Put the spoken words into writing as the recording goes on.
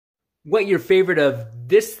what your favorite of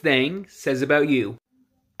this thing says about you.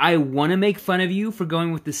 I want to make fun of you for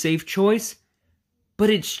going with the safe choice, but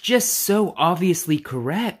it's just so obviously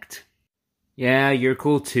correct. Yeah, you're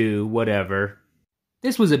cool too, whatever.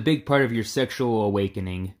 This was a big part of your sexual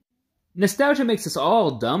awakening. Nostalgia makes us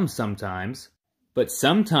all dumb sometimes, but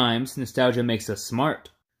sometimes nostalgia makes us smart.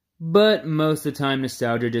 But most of the time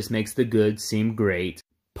nostalgia just makes the good seem great.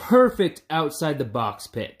 Perfect outside the box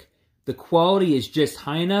pick. The quality is just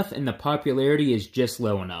high enough and the popularity is just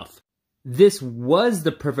low enough. This was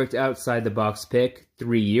the perfect outside the box pick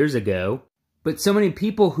 3 years ago, but so many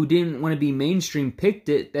people who didn't want to be mainstream picked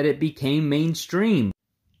it that it became mainstream.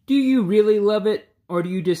 Do you really love it, or do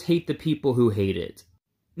you just hate the people who hate it?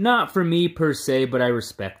 Not for me per se, but I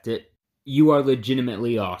respect it. You are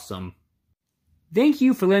legitimately awesome. Thank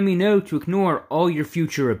you for letting me know to ignore all your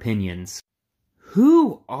future opinions.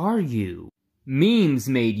 Who are you? Memes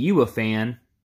made you a fan.